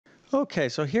Okay,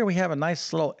 so here we have a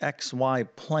nice little XY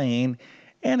plane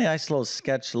and a nice little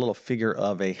sketch, a little figure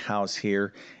of a house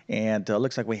here. And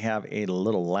looks like we have a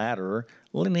little ladder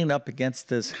leaning up against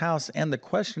this house. And the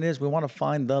question is, we want to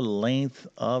find the length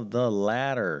of the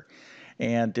ladder.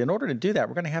 And in order to do that,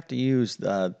 we're going to have to use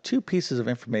two pieces of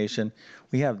information.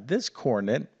 We have this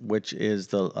coordinate, which is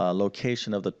the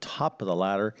location of the top of the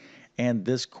ladder, and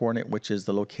this coordinate, which is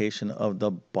the location of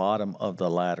the bottom of the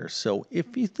ladder. So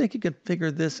if you think you can figure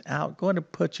this out, go ahead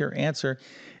and put your answer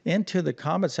into the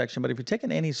comment section. But if you're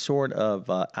taking any sort of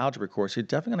algebra course, you're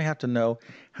definitely going to have to know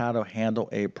how to handle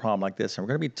a problem like this. And we're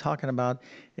going to be talking about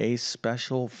a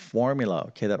special formula,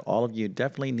 okay, that all of you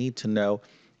definitely need to know.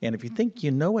 And if you think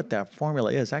you know what that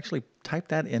formula is, actually type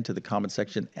that into the comment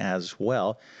section as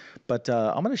well. But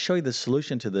I'm going to show you the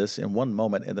solution to this in one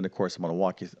moment, and then of course I'm going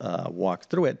to walk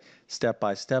through it step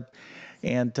by step.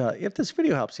 And if this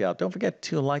video helps you out, don't forget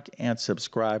to like and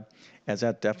subscribe, as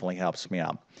that definitely helps me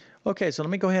out. Okay, so let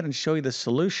me go ahead and show you the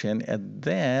solution, and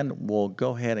then we'll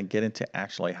go ahead and get into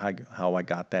actually how I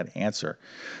got that answer.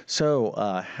 So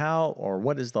how or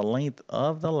what is the length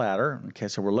of the ladder? Okay,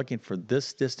 so we're looking for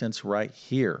this distance right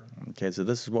here. Okay, so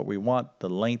this is what we want, the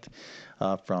length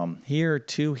from here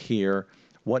to here.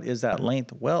 What is that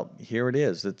length? Well, here it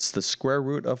is. It's the square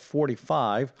root of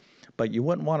 45, but you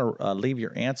wouldn't want to leave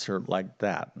your answer like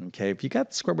that. Okay, if you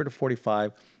got the square root of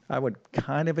 45, I would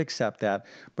kind of accept that,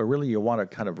 but really you want to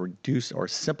kind of reduce or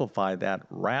simplify that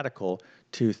radical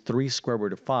to 3 square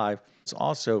root of 5. It's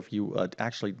also, if you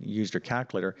actually used your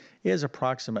calculator, is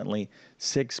approximately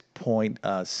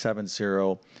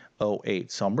 6.7008.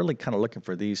 So I'm really kind of looking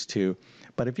for these two.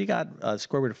 But if you got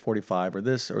square root of 45 or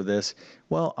this,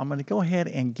 well, I'm going to go ahead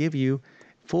and give you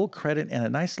full credit and a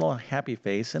nice little happy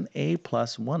face, an A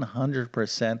plus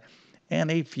 100%. And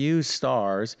a few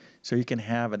stars so you can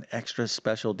have an extra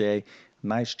special day.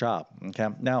 Nice job. Okay.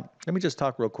 Now, let me just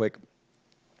talk real quick.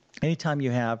 Anytime you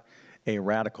have a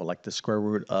radical like the square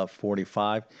root of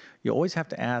 45, you always have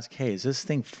to ask, hey, is this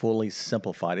thing fully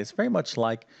simplified? It's very much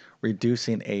like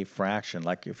reducing a fraction.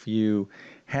 Like if you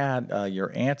had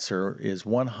your answer is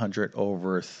 100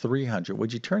 over 300,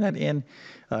 would you turn that in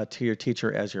to your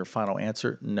teacher as your final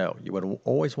answer? No, you would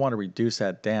always want to reduce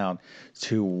that down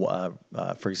to,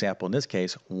 for example, in this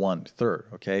case,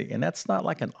 1/3, okay? And that's not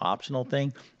like an optional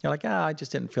thing. You're like, I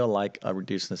just didn't feel like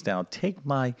reducing this down. Take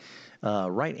my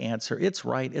right answer. It's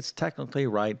right. It's technically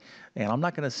right, and I'm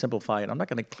not going to simplify it. I'm not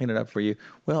going to clean it up for you.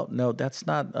 Well, no, that's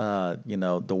not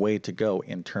the way to go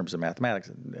in terms of mathematics.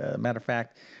 Matter of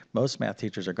fact, most math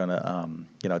teachers are going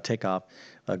to take off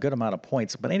a good amount of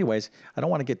points. But anyways, I don't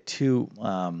want to get too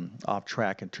off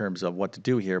track in terms of what to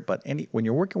do here. But when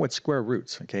you're working with square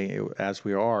roots, okay, as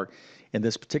we are in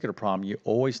this particular problem, you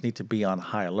always need to be on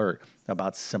high alert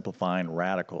about simplifying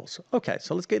radicals. Okay,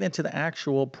 so let's get into the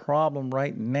actual problem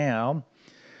right now.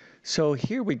 So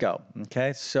here we go,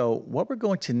 okay? So what we're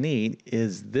going to need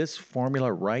is this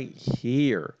formula right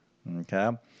here,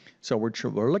 okay? So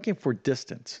we're looking for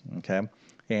distance, okay?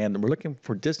 And we're looking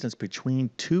for distance between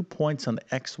 2 points on the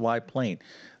xy plane.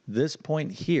 This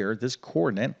point here, this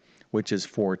coordinate, which is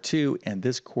 4, 2, and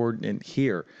this coordinate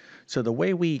here. So the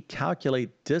way we calculate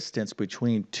distance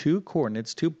between two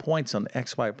coordinates, 2 points on the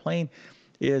xy plane,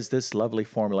 is this lovely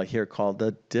formula here called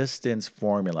the distance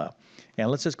formula. And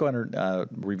let's just go ahead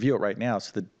and review it right now.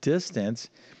 So the distance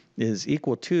is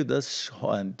equal to this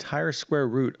entire square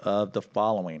root of the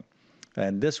following.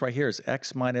 And this right here is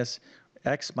x minus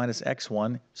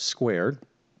x1 squared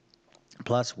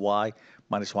plus y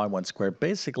minus y1 squared.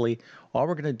 Basically, all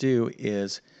we're going to do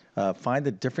is find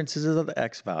the differences of the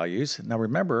x values. Now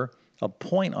remember, a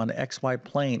point on the xy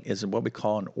plane is what we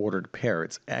call an ordered pair.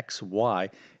 It's x,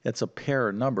 y. It's a pair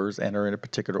of numbers and are in a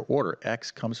particular order. X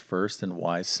comes first and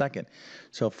y second.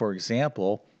 So for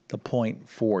example, the point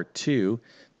 4, 2,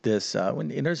 this,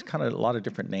 and there's kind of a lot of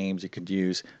different names you could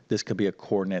use. This could be a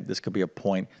coordinate. This could be a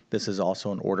point. This is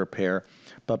also an order pair.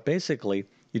 But basically,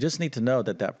 you just need to know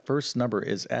that that first number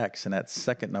is x and that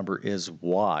second number is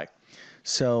y.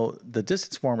 So the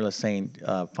distance formula is saying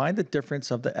find the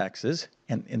difference of the x's.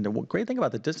 And the great thing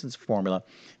about the distance formula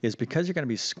is because you're going to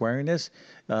be squaring this,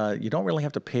 you don't really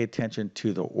have to pay attention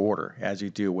to the order as you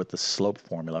do with the slope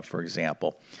formula, for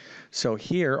example. So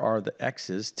here are the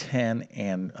x's, 10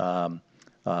 and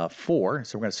 4.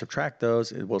 So we're going to subtract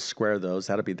those. We'll square those.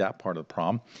 That'll be that part of the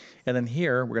problem. And then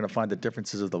here, we're going to find the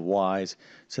differences of the y's.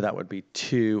 So that would be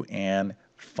 2 and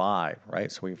 5,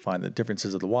 right? So we find the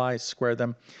differences of the y's, square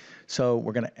them. So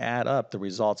we're going to add up the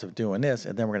results of doing this,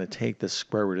 and then we're going to take the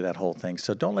square root of that whole thing.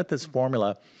 So don't let this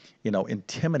formula,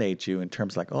 intimidate you in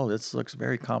terms like, oh, this looks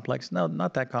very complex. No,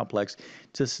 not that complex.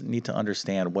 Just need to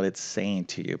understand what it's saying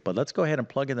to you. But let's go ahead and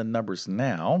plug in the numbers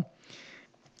now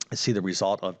and see the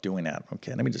result of doing that.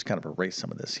 Okay, let me just kind of erase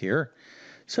some of this here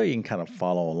so you can kind of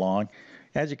follow along.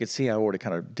 As you can see, I already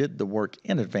kind of did the work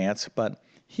in advance, but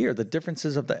here the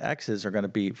differences of the x's are going to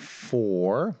be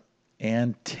 4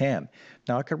 and 10.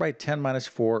 Now I could write 10 minus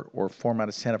 4 or 4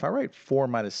 minus 10. If I write 4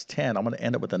 minus 10, I'm going to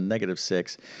end up with a negative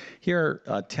 6. Here,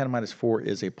 10 minus 4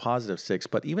 is a positive 6,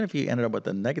 but even if you ended up with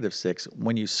a negative 6,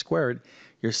 when you square it,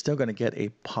 you're still going to get a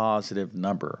positive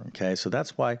number, okay? So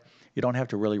that's why you don't have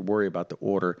to really worry about the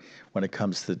order when it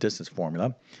comes to the distance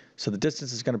formula. So the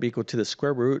distance is going to be equal to the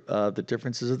square root of the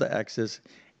differences of the x's,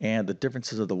 and the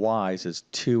differences of the y's is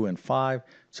 2 and 5.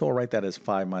 So we'll write that as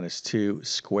 5 minus 2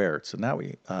 squared. So now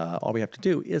all we have to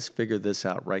do is figure this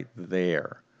out right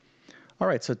there. All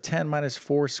right, so 10 minus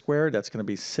 4 squared, that's going to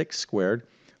be 6 squared.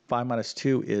 5 minus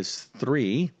 2 is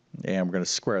 3, and we're going to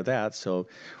square that. So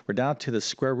we're down to the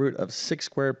square root of 6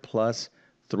 squared plus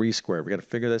 3 squared. We've got to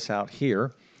figure this out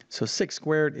here. So 6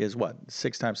 squared is what?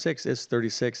 6 times 6 is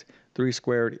 36. 3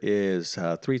 squared is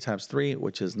 3 times 3,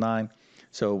 which is 9.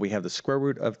 So we have the square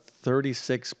root of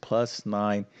 36 plus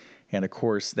 9, and of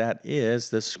course that is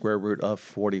the square root of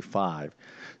 45.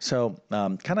 So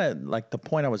kind of like the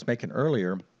point I was making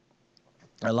earlier,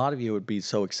 a lot of you would be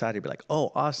so excited, be like,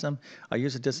 oh, awesome, I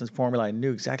used the distance formula, I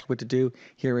knew exactly what to do,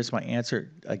 here is my answer.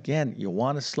 Again, you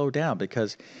want to slow down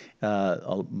because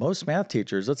most math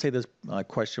teachers, let's say this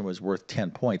question was worth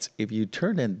 10 points. If you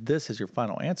turn in this as your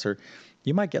final answer,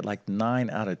 you might get like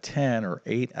 9 out of 10 or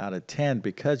 8 out of 10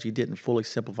 because you didn't fully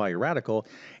simplify your radical,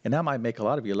 and that might make a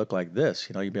lot of you look like this.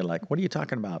 You'd be like, what are you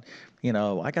talking about?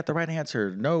 I got the right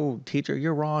answer. No, teacher,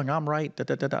 you're wrong. I'm right. Da,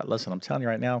 da, da, da. Listen, I'm telling you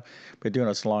right now, I've been doing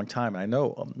this a long time, and I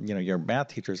know, your math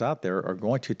teachers out there are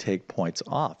going to take points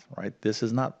off, right? This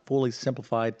is not fully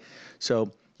simplified,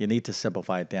 so you need to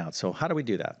simplify it down. So how do we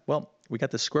do that? Well, we got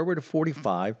the square root of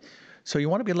 45. So you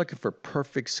want to be looking for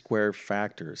perfect square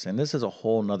factors, and this is a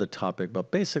whole nother topic,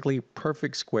 but basically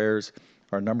perfect squares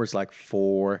are numbers like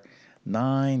 4,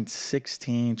 9,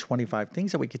 16, 25,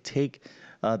 things that we could take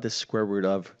the square root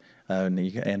of, and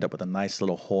you can end up with a nice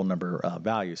little whole number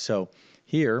value. So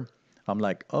here, I'm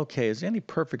like, okay, is there any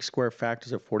perfect square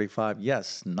factors of 45?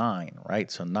 Yes, 9, right?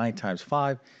 So 9 times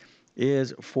 5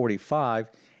 is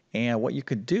 45. And what you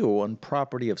could do on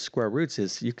property of square roots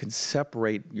is you can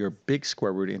separate your big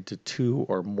square root into 2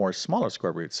 or more smaller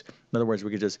square roots. In other words,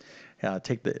 we could just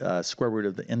take the square root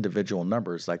of the individual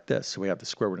numbers like this. So we have the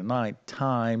square root of 9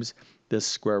 times this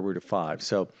square root of 5.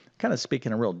 So kind of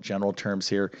speaking in real general terms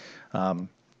here,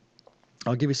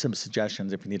 I'll give you some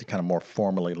suggestions if you need to kind of more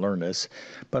formally learn this,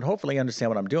 but hopefully you understand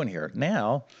what I'm doing here.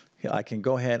 Now, I can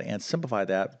go ahead and simplify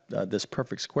that. This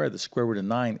perfect square, the square root of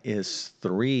 9 is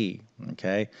 3,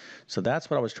 okay? So that's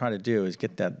what I was trying to do, is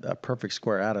get that perfect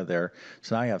square out of there.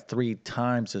 So now I have 3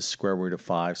 times the square root of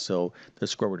 5, so the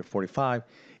square root of 45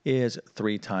 is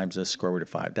 3 times the square root of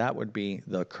 5. That would be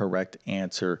the correct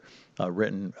answer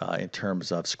written in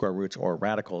terms of square roots or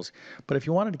radicals. But if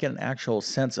you wanted to get an actual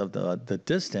sense of the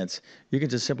distance, you can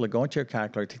just simply go into your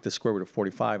calculator, take the square root of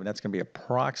 45, and that's going to be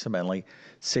approximately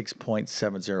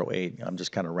 6.708. I'm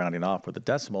just kind of rounding off with the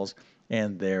decimals,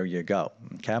 and there you go,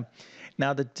 okay?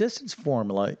 Now, the distance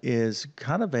formula is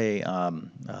kind of an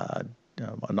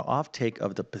off-take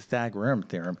of the Pythagorean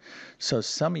theorem. So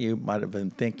some of you might have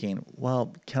been thinking,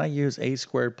 well, can I use a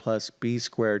squared plus b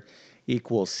squared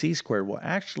equals c squared? Well,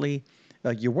 actually,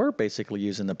 you were basically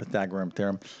using the Pythagorean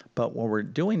theorem, but when we're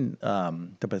doing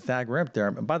the Pythagorean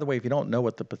theorem, and by the way, if you don't know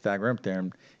what the Pythagorean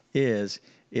theorem is,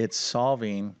 it's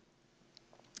solving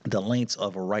the lengths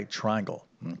of a right triangle,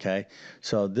 okay?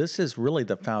 So this is really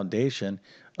the foundation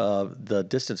of the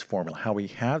distance formula, how we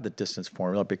have the distance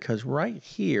formula, because right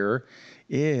here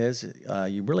is,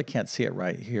 you really can't see it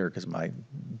right here because my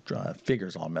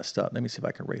figure's all messed up. Let me see if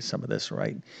I can erase some of this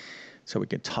right so we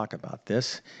can talk about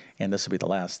this. And this will be the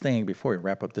last thing before we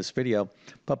wrap up this video.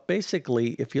 But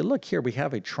basically, if you look here, we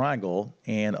have a triangle,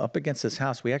 and up against this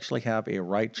house, we actually have a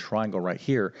right triangle right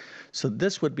here. So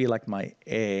this would be like my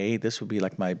A, this would be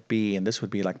like my B, and this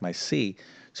would be like my C.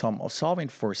 So I'm solving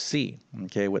for C,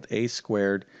 okay, with a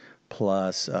squared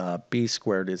plus b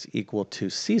squared is equal to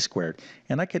c squared.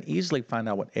 And I can easily find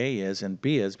out what a is and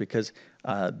b is because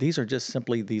these are just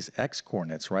simply these x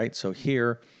coordinates, right? So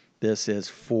here, this is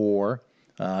 4,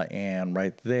 and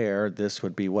right there, this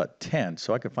would be what, 10.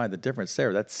 So I could find the difference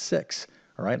there. That's 6,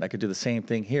 all right? And I could do the same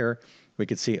thing here. We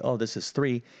could see, oh, this is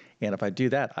 3. And if I do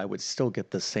that, I would still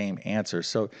get the same answer.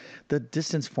 So the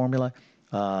distance formula,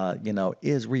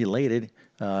 is related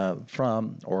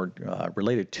from or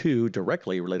related to,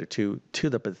 directly related to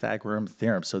the Pythagorean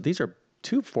theorem. So these are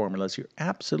two formulas you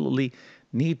absolutely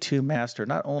need to master,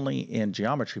 not only in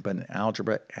geometry, but in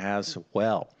algebra as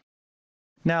well.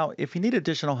 Now, if you need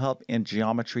additional help in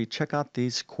geometry, check out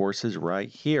these courses right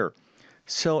here.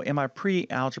 So in my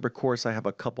pre-algebra course, I have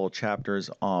a couple of chapters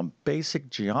on basic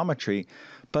geometry,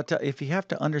 but if you have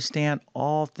to understand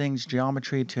all things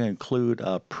geometry to include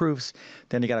proofs,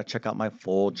 then you got to check out my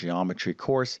full geometry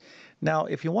course. Now,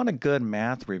 if you want a good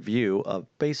math review of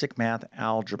basic math,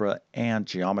 algebra, and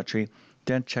geometry,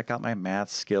 then check out my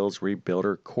Math Skills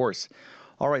Rebuilder course.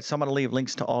 All right, so I'm going to leave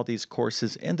links to all these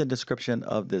courses in the description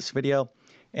of this video.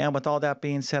 And with all that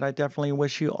being said, I definitely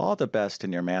wish you all the best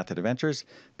in your math adventures.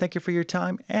 Thank you for your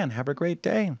time and have a great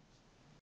day.